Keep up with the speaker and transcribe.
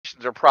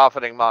organizations are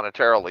profiting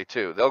monetarily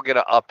too. They'll get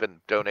an up in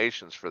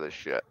donations for this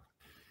shit.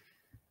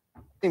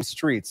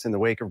 Streets in the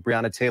wake of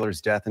Breonna Taylor's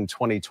death in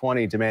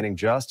 2020, demanding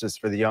justice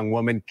for the young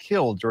woman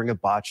killed during a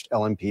botched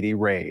LMPD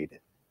raid.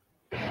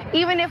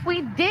 Even if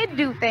we did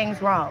do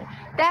things wrong,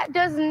 that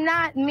does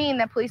not mean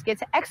that police get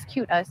to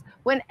execute us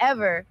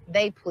whenever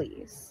they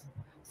please.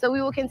 So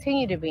we will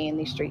continue to be in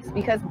these streets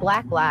because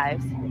Black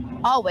lives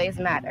always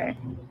matter.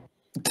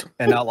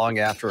 And not long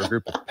after, a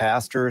group of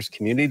pastors,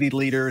 community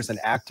leaders, and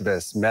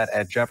activists met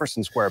at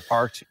Jefferson Square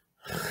Park.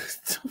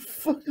 What the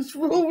fuck is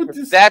wrong with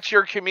this? That's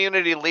your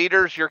community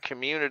leaders. Your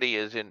community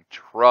is in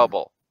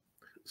trouble.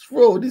 What's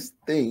wrong with this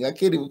thing? I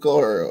can't even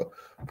call her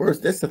a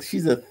person.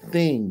 She's a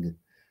thing.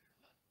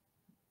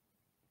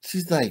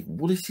 She's like,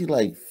 what is she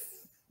like?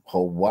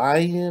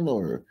 Hawaiian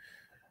or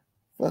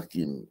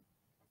fucking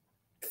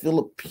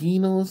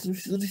Filipino or some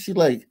shit? What is she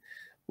like?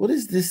 What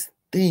is this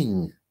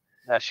thing?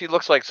 She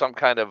looks like some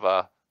kind of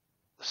a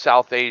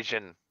South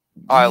Asian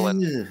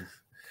island.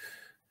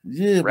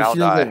 Yeah, but she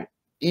doesn't have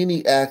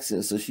any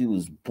accent, so she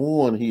was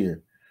born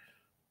here.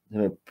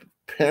 And her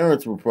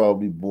parents were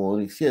probably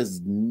born. She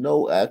has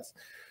no accent.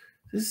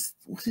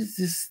 What is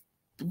this?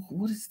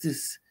 What is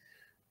this?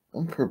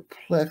 I'm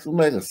perplexed. I'm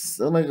like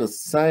a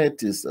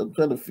scientist. I'm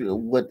trying to figure out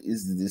what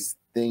is this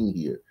thing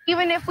here.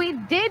 Even if we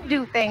did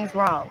do things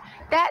wrong,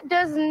 that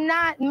does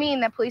not mean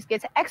that police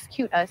get to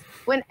execute us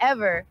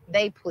whenever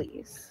they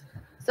please.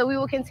 So we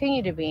will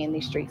continue to be in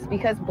these streets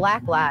because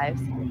Black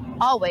lives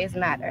always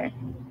matter.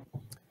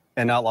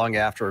 And not long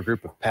after, a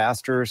group of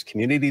pastors,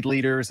 community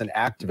leaders, and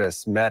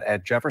activists met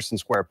at Jefferson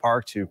Square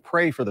Park to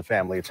pray for the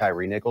family of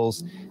Tyree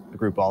Nichols. The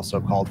group also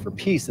called for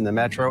peace in the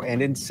metro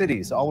and in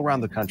cities all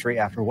around the country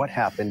after what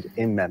happened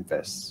in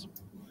Memphis.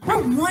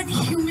 We're one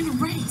human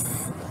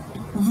race.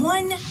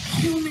 One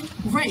human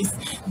race.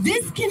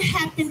 This can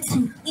happen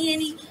to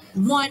any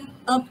one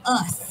of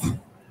us. And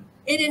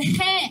it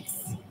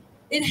has.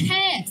 It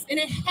has. And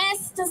it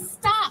has to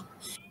stop.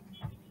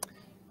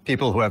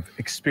 People who have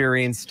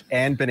experienced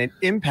and been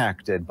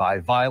impacted by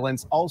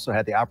violence also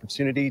had the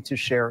opportunity to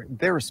share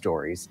their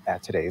stories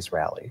at today's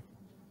rally.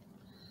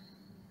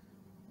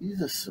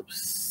 These are some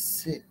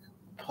sick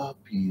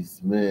puppies,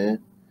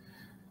 man.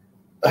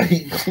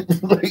 These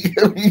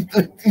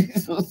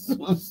are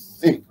some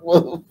sick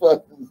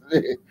motherfuckers,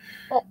 man.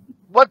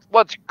 Well,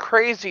 what's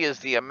crazy is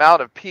the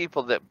amount of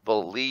people that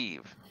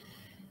believe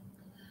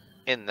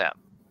in them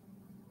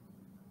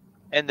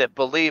and that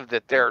believe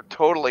that they're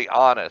totally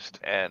honest,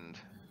 and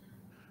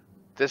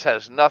this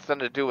has nothing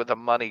to do with a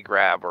money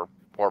grab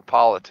or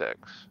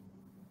politics.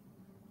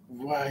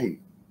 Right.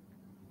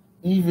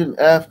 Even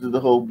after the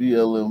whole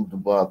BLM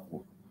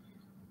debacle.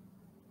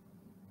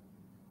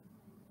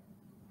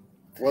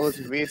 Well, it's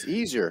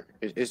easier.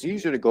 It's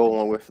easier to go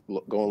along with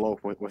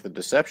the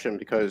deception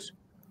because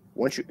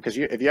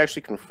if you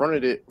actually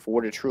confronted it for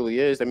what it truly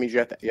is, that means you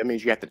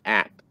have to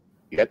act.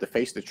 You have to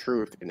face the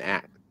truth and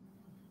act.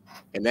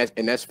 And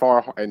that's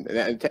far. And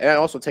that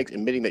also takes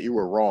admitting that you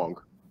were wrong.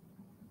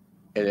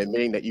 And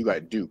admitting that you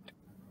got duped.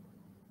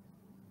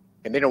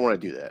 And they don't want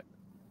to do that.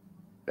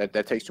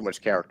 That takes too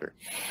much character.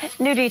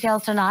 New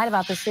details tonight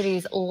about the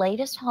city's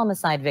latest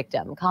homicide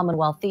victim.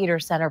 Commonwealth Theater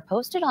Center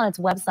posted on its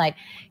website,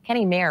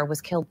 Kenny Mayer was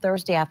killed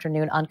Thursday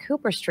afternoon on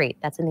Cooper Street.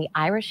 That's in the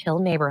Irish Hill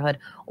neighborhood,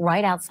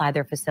 right outside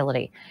their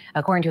facility.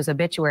 According to his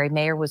obituary,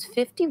 Mayer was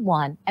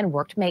 51 and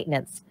worked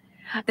maintenance.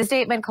 The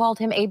statement called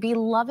him a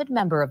beloved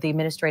member of the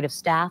administrative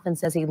staff and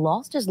says he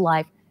lost his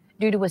life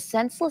due to a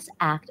senseless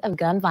act of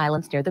gun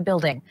violence near the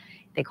building.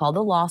 They call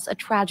the loss a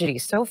tragedy.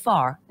 So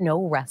far,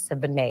 no arrests have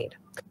been made.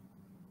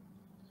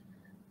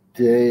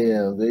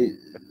 Damn,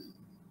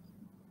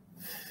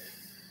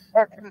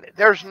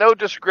 there's no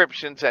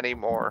descriptions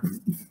anymore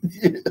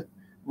yeah.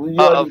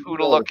 of who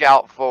to look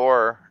out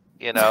for,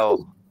 you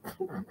know.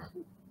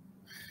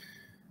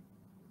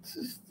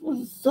 It's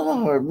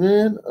bizarre,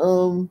 man.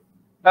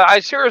 I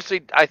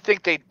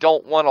think they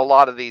don't want a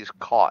lot of these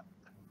caught,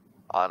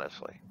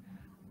 honestly.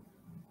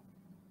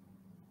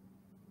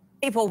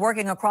 People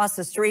working across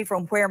the street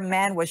from where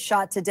man was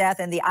shot to death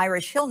in the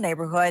Irish Hill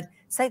neighborhood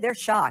say they're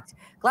shocked.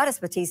 Gladys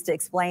Batista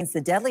explains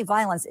the deadly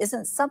violence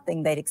isn't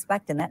something they'd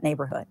expect in that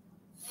neighborhood.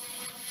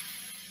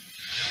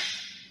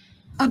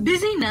 A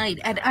busy night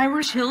at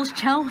Irish Hill's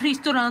Chow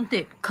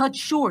Restaurante cut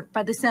short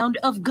by the sound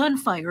of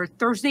gunfire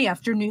Thursday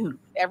afternoon.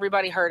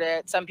 Everybody heard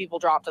it. Some people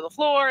dropped to the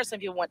floor. Some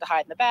people went to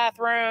hide in the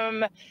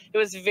bathroom. It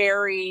was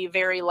very,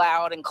 very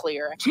loud and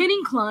clear.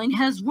 Channing Klein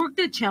has worked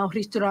at Chow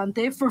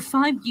Restaurante for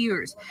 5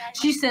 years.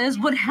 She says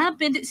what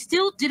happened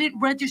still didn't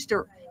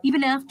register,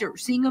 even after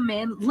seeing a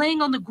man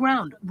laying on the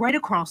ground right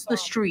across the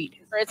street.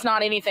 It's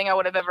not anything I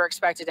would have ever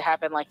expected to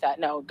happen like that.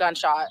 No,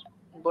 gunshot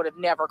would have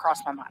never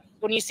crossed my mind.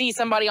 When you see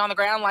somebody on the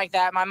ground like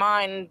that, my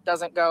mind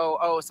doesn't go,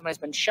 oh, somebody's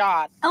been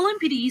shot.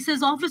 LMPD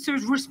says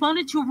officers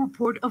responded to a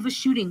report of a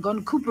shooting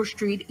on Cooper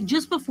Street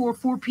just before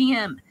 4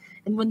 p.m.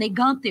 And when they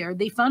got there,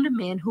 they found a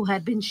man who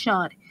had been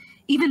shot,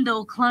 even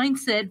though Klein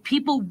said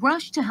people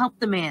rushed to help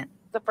the man.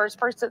 The first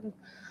person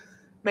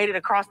made it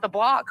across the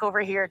block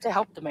over here to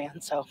help the man,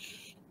 so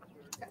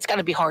it's going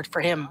to be hard for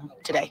him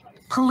today.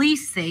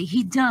 Police say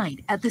he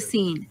died at the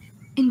scene.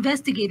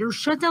 Investigators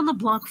shut down the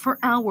block for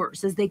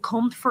hours as they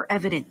combed for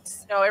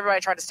evidence. You know, everybody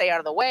tried to stay out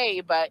of the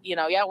way, but, you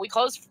know, yeah, we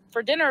closed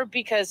for dinner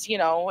because, you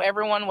know,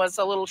 everyone was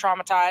a little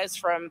traumatized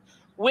from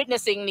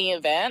witnessing the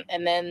event.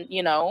 And then,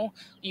 you know,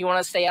 you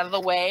want to stay out of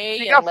the way.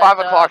 You got 5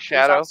 o'clock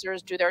shadow.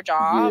 Officers do their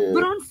job.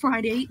 But on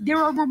Friday, there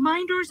are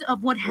reminders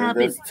of what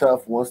happened. That's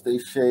tough. Once they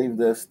shave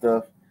that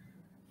stuff,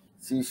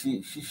 see,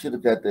 she should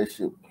have got that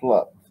shit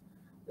plucked.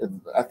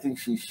 I think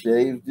she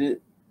shaved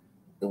it,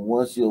 and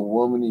once you're a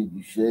woman and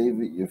you shave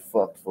it, you're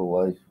fucked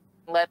for life.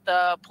 Let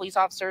the police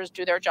officers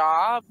do their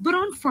job. But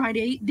on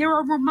Friday, there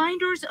are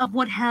reminders of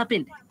what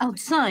happened.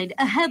 Outside,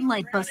 a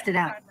headlight busted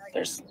out.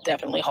 There's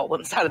definitely a hole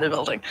inside of the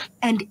building.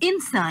 And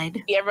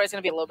inside, yeah, everybody's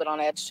going to be a little bit on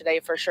edge today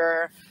for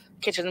sure.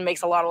 Kitchen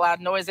makes a lot of loud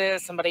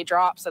noises. Somebody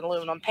drops an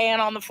aluminum pan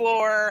on the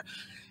floor.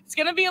 It's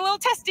going to be a little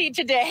testy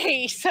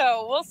today.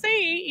 So we'll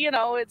see. You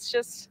know, it's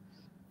just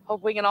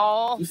hope we can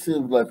all. She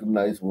seems like a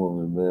nice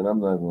woman, man.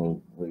 I'm not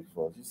going to make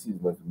fun. She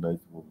seems like a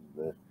nice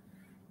woman,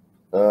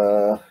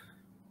 man.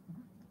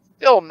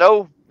 Still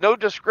no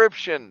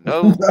description.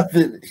 No.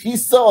 Nothing. She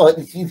saw it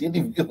and she didn't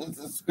even give us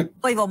a description.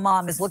 Cleveland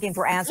mom is looking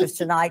for answers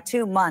tonight,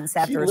 2 months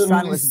after her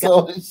son was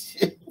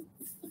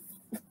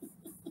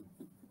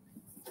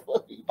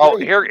Oh,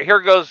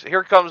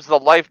 here comes the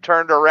life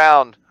turned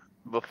around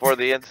before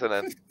the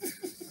incident.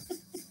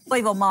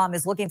 Cleveland mom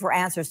is looking for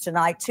answers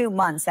tonight, 2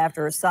 months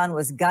after her son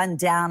was gunned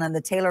down in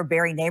the Taylor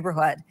Berry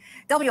neighborhood.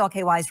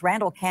 WLKY's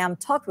Randall Cam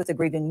talked with the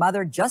grieving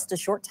mother just a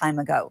short time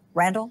ago.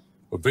 Randall?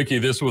 Well, Vicki,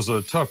 this was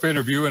a tough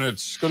interview, and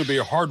it's going to be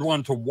a hard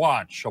one to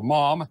watch. A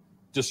mom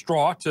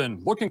distraught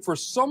and looking for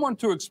someone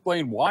to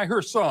explain why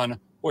her son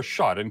was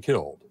shot and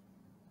killed.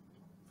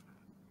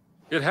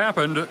 It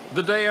happened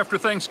the day after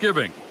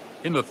Thanksgiving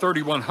in the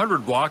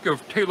 3100 block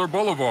of Taylor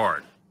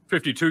Boulevard.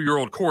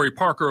 52-year-old Corey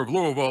Parker of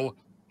Louisville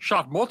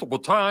shot multiple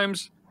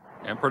times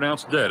and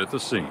pronounced dead at the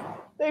scene.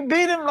 They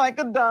beat him like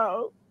a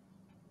dog,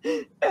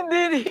 and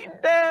then he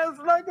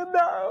danced like a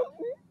dog.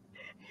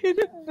 He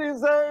didn't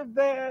deserve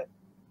that.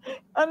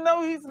 I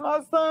know he's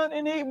my son,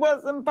 and he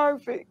wasn't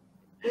perfect,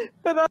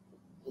 but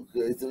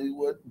Okay, so he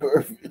wasn't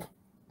perfect.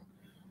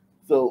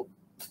 So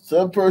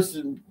some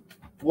person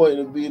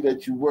pointed to me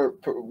that you weren't.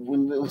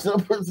 When some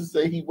person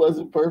say he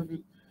wasn't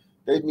perfect,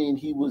 they mean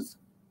he was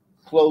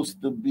close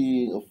to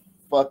being a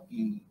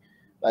fucking.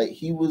 Like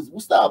he was.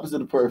 What's the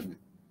opposite of perfect?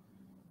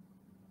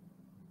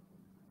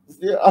 It's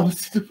the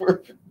opposite of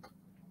perfect.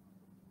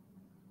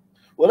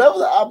 Whatever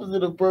the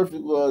opposite of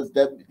perfect was,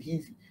 that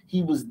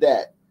he was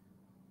that.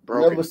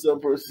 Broken. Whenever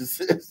some person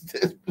says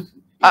this, he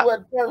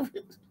wasn't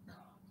perfect.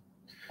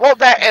 Well,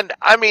 that, and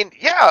I mean,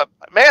 yeah,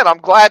 man, I'm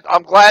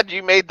glad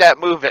you made that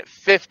move at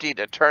 50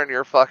 to turn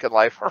your fucking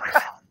life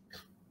around.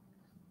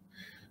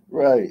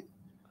 Right.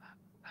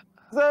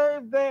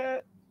 deserve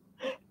that.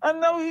 I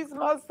know he's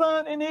my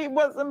son, and he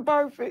wasn't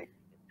perfect,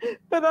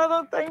 but I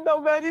don't think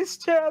nobody's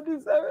child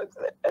deserves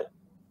it.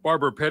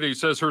 Barbara Petty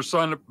says her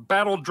son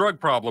battled drug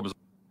problems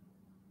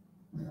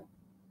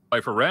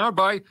life around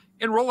by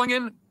enrolling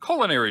in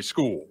culinary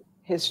school.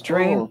 His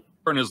dream.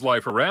 Turn his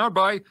life around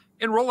by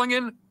enrolling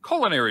in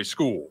culinary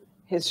school.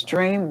 His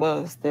dream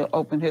was to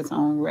open his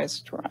own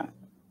restaurant.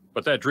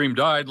 But that dream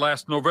died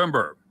last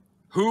November.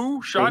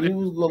 Who shot him? He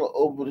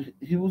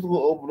was gonna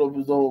open up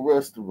his own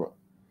restaurant.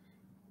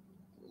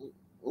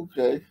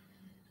 Okay.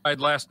 Died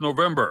last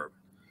November.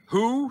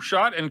 Who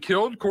shot and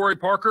killed Corey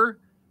Parker?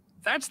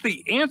 That's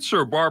the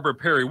answer Barbara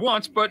Perry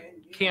wants, but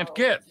can't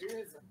get.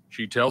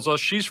 She tells us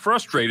she's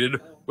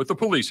frustrated with the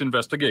police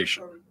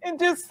investigation. It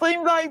just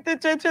seemed like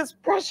that they're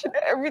just brushing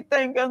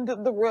everything under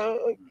the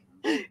rug.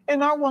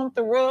 And I want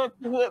the rug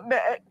put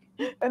back,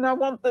 and I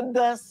want the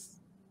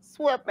dust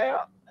swept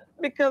out,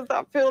 because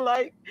I feel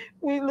like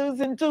we're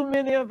losing too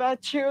many of our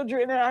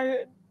children out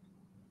here.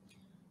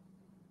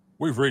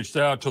 We've reached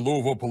out to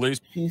Louisville police.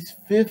 He's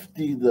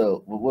 50,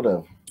 though, but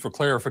whatever. For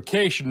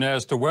clarification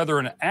as to whether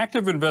an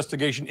active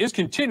investigation is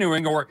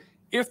continuing or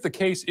if the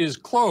case is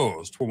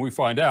closed. When we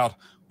find out,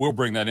 we'll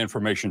bring that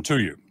information to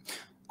you.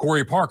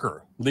 Corey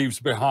Parker leaves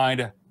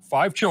behind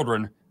 5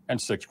 children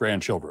and 6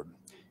 grandchildren.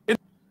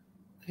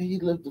 He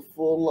lived a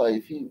full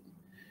life. He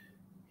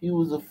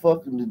was a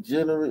fucking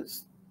degenerate,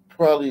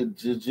 probably a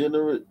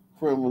degenerate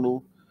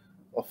criminal,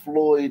 a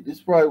Floyd.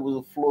 This probably was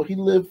a Floyd. He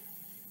lived,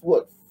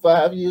 what,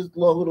 5 years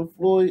longer than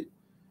Floyd?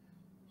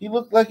 He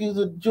looked like he was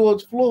a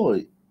George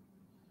Floyd.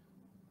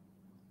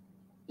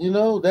 You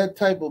know, that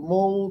type of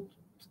mold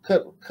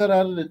cut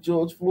out of the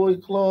George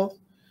Floyd cloth.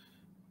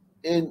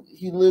 And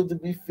he lived to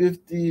be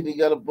 50, and he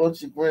got a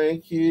bunch of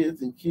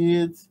grandkids and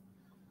kids.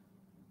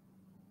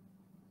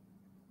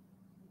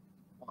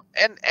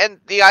 And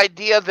the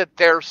idea that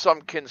there's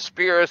some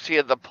conspiracy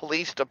of the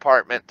police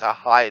department to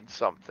hide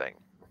something.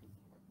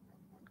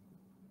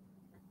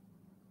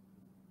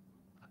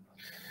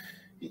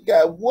 He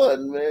got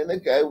one, man.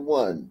 That guy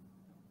won.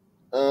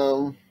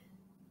 That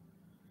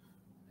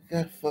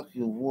guy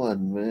fucking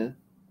won, man.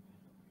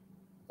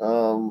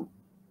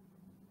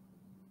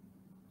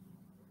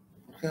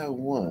 Guy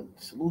won.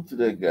 Salute to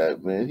that guy,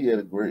 man. He had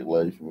a great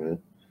life, man.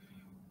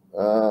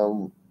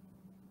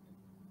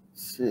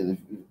 Shit,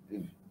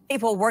 if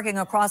People working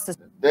across the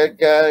that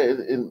guy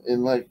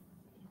in like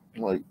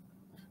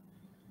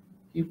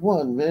he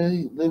won, man.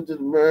 He lived in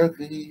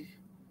America. He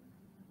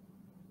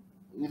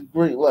had a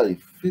great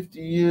life. 50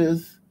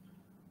 years.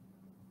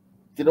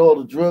 Did all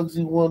the drugs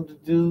he wanted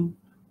to do.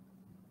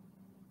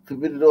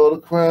 Committed all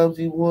the crimes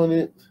he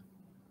wanted.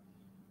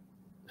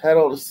 Had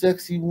all the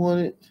sex he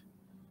wanted.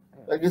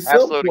 Like at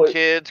some Assload of point,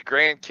 kids,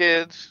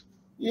 grandkids.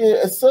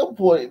 yeah, at some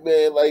point,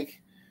 man, like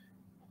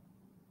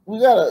we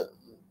gotta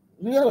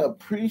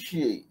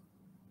appreciate.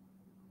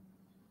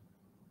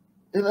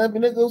 And I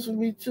mean that goes for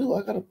me too.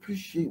 I gotta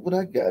appreciate what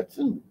I got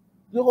too.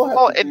 You all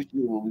have to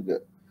appreciate what we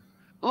got.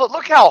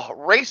 Look how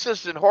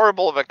racist and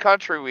horrible of a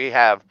country we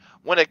have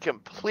when a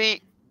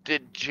complete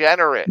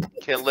degenerate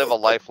can live a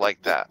life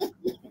like that.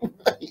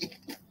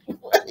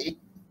 Right.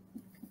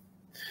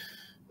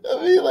 I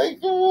mean,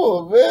 like, come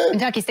on, man.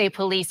 Kentucky State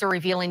Police are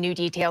revealing new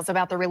details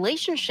about the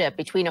relationship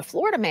between a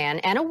Florida man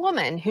and a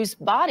woman whose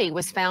body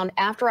was found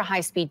after a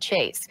high-speed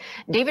chase.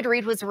 David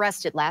Reed was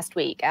arrested last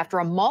week after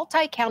a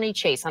multi-county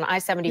chase on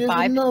I-75. Here's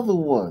another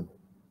one.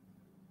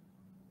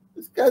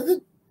 This guy's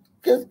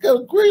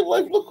got a great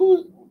life. Look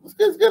who this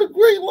guy's got a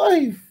great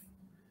life.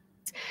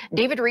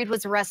 David Reed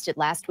was arrested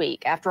last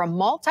week after a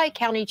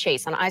multi-county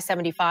chase on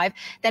I-75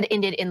 that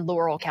ended in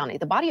Laurel County.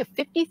 The body of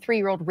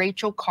 53-year-old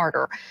Rachel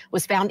Carter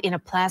was found in a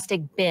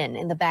plastic bin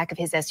in the back of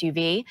his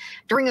SUV.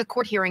 During a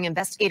court hearing,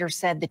 investigators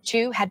said the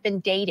two had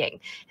been dating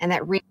and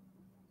that Reed...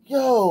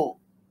 Yo,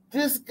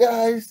 this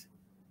guy's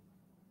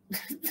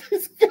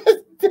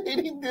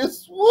dating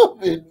this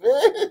woman,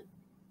 man.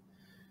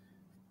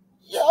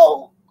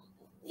 Yo,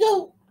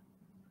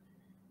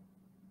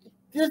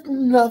 there's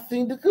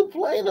nothing to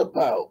complain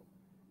about.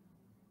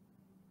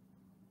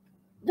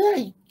 Yeah,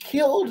 he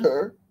killed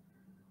her,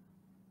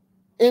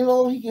 and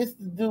all he gets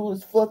to do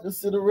is fucking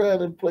sit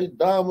around and play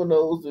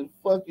dominoes and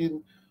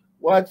fucking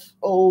watch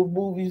old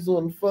movies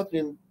on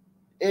fucking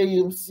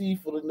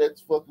AMC for the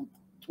next fucking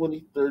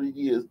 20, 30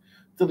 years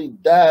till he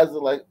dies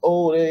of like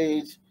old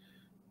age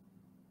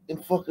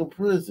in fucking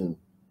prison.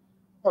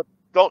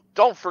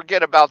 Don't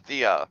forget about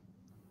the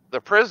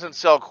prison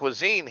cell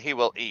cuisine he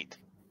will eat.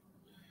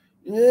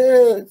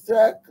 Yeah,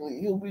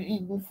 exactly. He'll be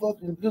eating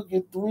he'll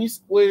get 3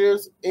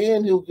 squares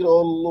and he'll get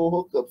all the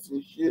little hookups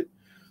and shit.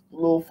 The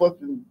little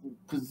fucking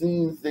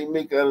cuisines they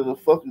make out of the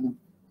fucking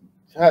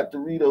hot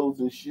Doritos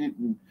and shit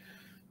and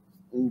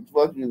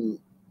fucking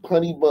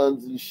honey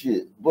buns and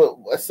shit. But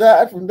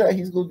aside from that,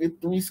 he's gonna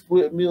get 3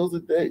 square meals a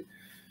day.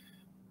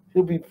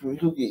 He'll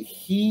get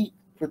heat,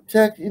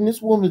 protected, and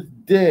this woman's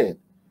dead.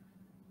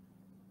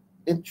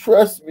 And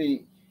trust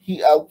me, he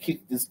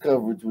outkicked this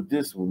coverage with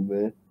this one,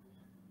 man.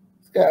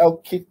 Guy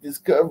outkicked this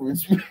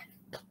coverage.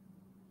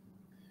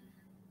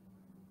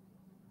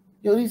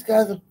 Yo, these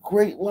guys have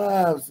great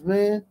lives,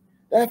 man.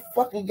 That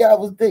fucking guy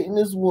was dating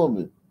this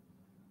woman.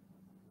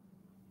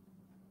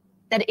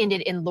 That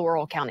ended in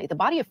Laurel County. The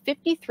body of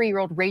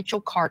 53-year-old Rachel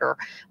Carter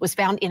was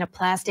found in a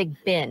plastic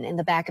bin in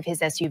the back of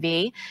his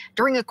SUV.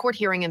 During a court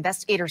hearing,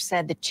 investigators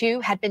said the two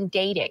had been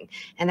dating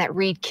and that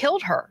Reed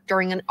killed her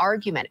during an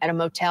argument at a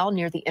motel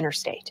near the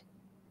interstate.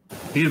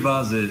 He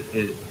advised that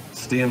it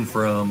stemmed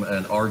from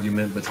an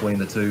argument between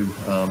the two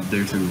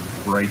due to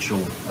Rachel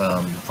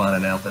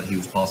finding out that he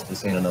was possibly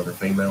seeing another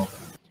female.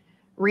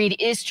 Reed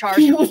is charged.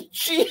 He was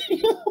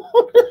cheating.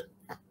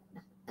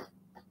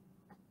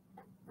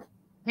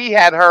 He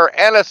had her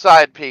and a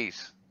side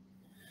piece.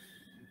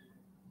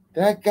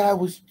 That guy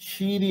was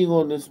cheating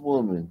on this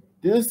woman.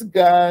 This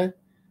guy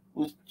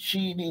was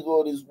cheating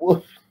on his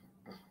woman.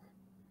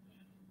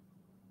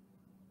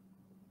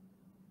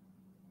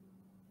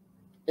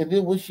 And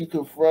then when she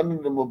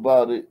confronted him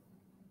about it,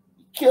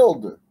 he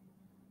killed her.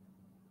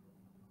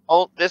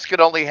 Oh, this could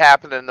only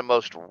happen in the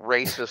most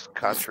racist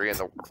country in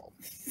the world.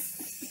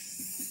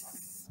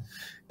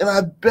 And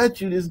I bet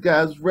you this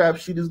guy's rap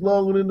sheet is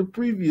longer than the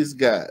previous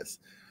guys.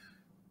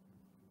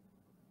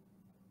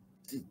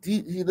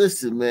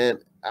 Listen, man,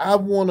 I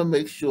want to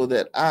make sure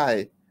that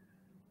I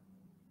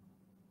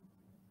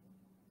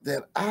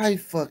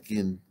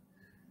fucking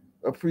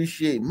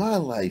appreciate my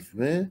life,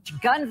 man.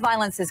 Gun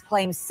violence has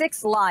claimed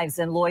 6 lives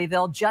in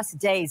Louisville just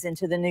days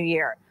into the new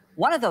year.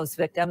 One of those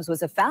victims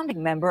was a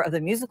founding member of the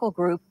musical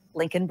group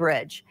Lincoln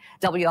Bridge.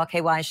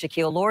 WLKY's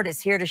Shaquille Lord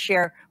is here to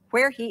share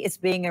where he is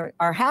being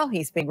or how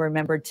he's being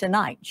remembered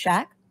tonight.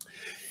 Shaq?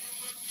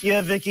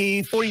 Yeah,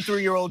 Vicky,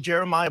 43-year-old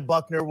Jeremiah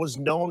Buckner was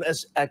known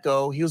as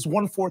Echo. He was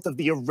 1/4 of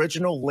the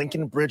original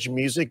Lincoln Bridge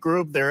music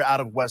group. They're out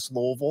of West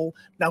Louisville.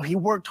 Now, he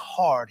worked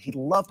hard. He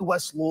loved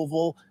West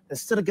Louisville and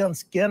stood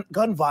against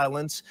gun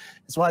violence.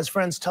 That's why his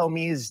friends tell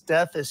me his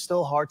death is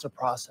still hard to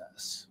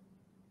process.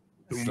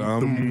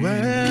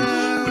 Somewhere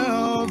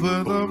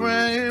over the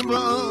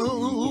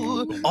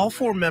rainbow. All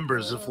 4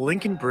 members of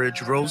Lincoln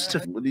Bridge rose to...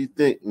 What do you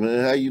think,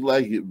 man? How you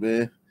like it,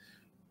 man?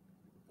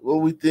 What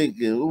we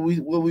thinking? What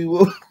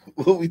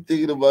we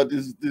thinking about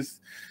this?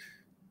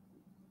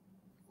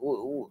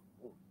 What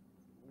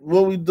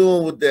we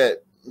doing with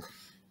that?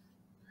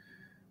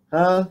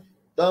 Huh?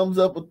 Thumbs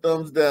up or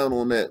thumbs down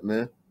on that,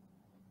 man?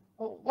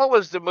 Oh, what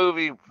was the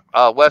movie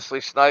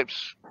Wesley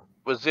Snipes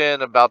was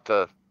in about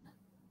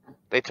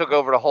they took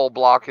over the whole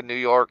block in New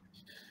York?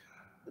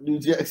 New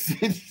Jack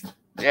City.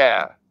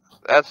 Yeah,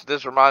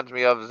 this reminds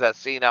me of is that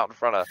scene out in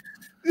front of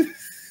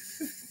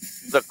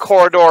the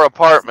corridor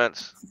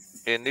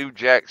apartments in New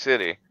Jack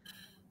City.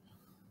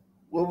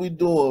 What we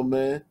doing,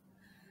 man?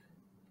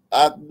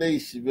 Ock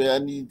Nation, man.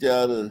 I need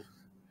y'all to.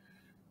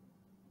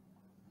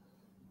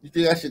 You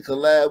think I should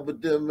collab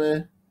with them,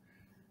 man?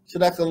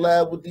 Should I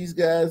collab with these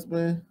guys,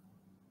 man?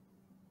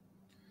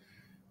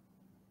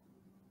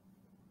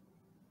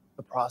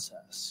 The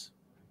process.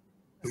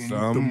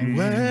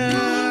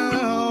 Somewhere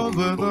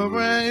over the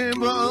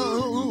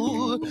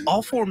rainbow.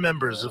 All four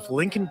members of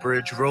Lincoln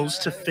Bridge rose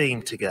to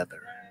fame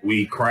together.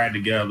 We cried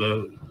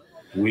together.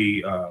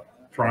 We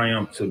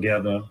triumphed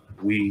together.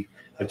 We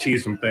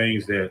achieved some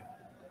things that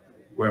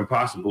were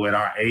impossible at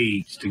our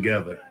age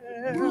together.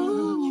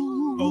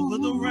 Over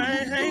the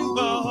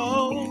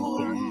rainbow.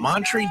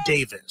 Montre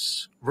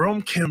Davis,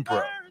 Rome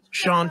Kimbrough,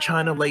 Sean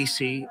China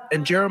Lacey,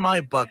 and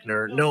Jeremiah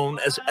Buckner, known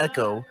as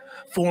Echo,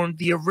 formed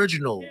the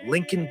original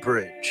Lincoln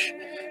Bridge.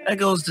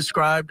 Echo is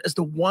described as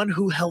the one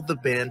who held the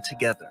band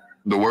together.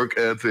 The work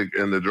ethic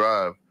and the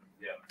drive.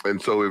 And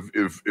so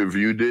if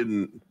you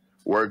didn't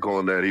work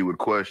on that, he would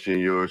question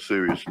your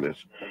seriousness.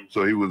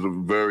 So he was a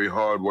very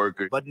hard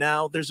worker. But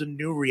now there's a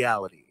new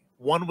reality,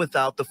 one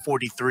without the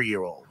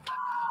 43-year-old.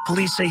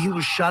 Police say he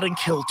was shot and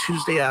killed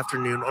Tuesday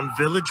afternoon on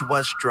Village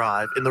West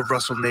Drive in the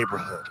Russell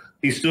neighborhood.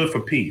 He stood for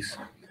peace,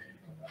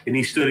 and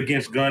he stood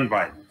against gun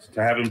violence.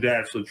 To have him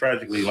die so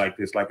tragically like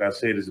this, like I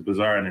said, is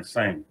bizarre and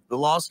insane. The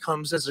loss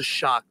comes as a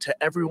shock to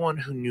everyone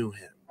who knew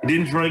him. He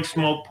didn't drink,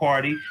 smoke,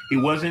 party. He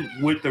wasn't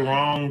with the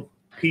wrong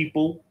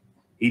people.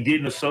 He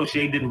didn't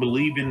associate, didn't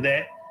believe in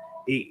that.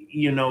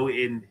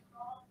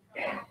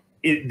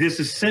 This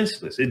is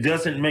senseless. It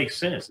doesn't make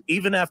sense.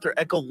 Even after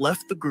Echo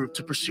left the group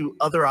to pursue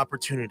other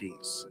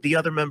opportunities, the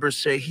other members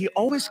say he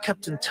always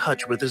kept in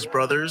touch with his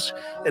brothers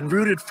and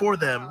rooted for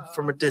them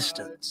from a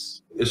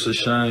distance. It's a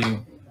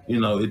shame,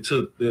 it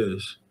took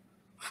this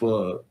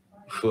for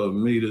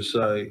me to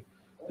say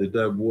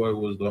that boy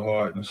was the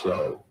heart and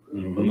soul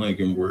of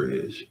Lincoln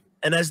Bridge.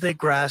 And as they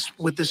grasp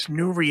with this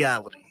new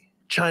reality,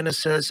 China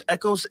says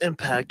Echo's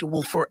impact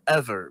will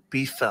forever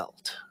be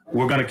felt.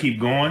 We're going to keep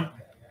going.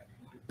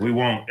 We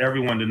want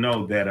everyone to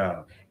know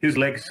that his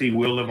legacy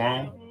will live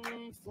on.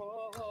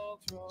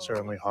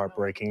 Certainly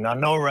heartbreaking. Now,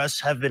 no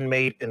arrests have been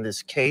made in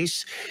this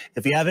case.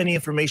 If you have any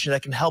information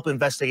that can help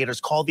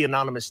investigators, call the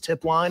anonymous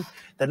tip line.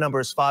 That number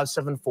is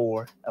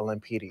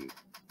 574-LMPD.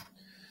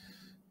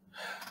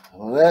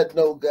 On that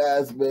note,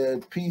 guys,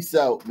 man, peace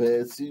out,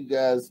 man. See you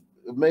guys.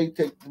 It may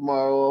take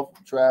tomorrow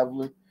off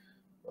traveling.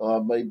 I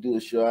might do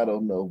a show. I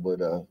don't know, but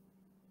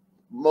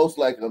most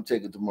likely I'm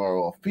taking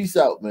tomorrow off. Peace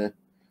out, man.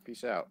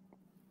 Peace out.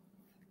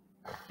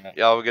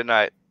 Y'all have a good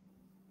night.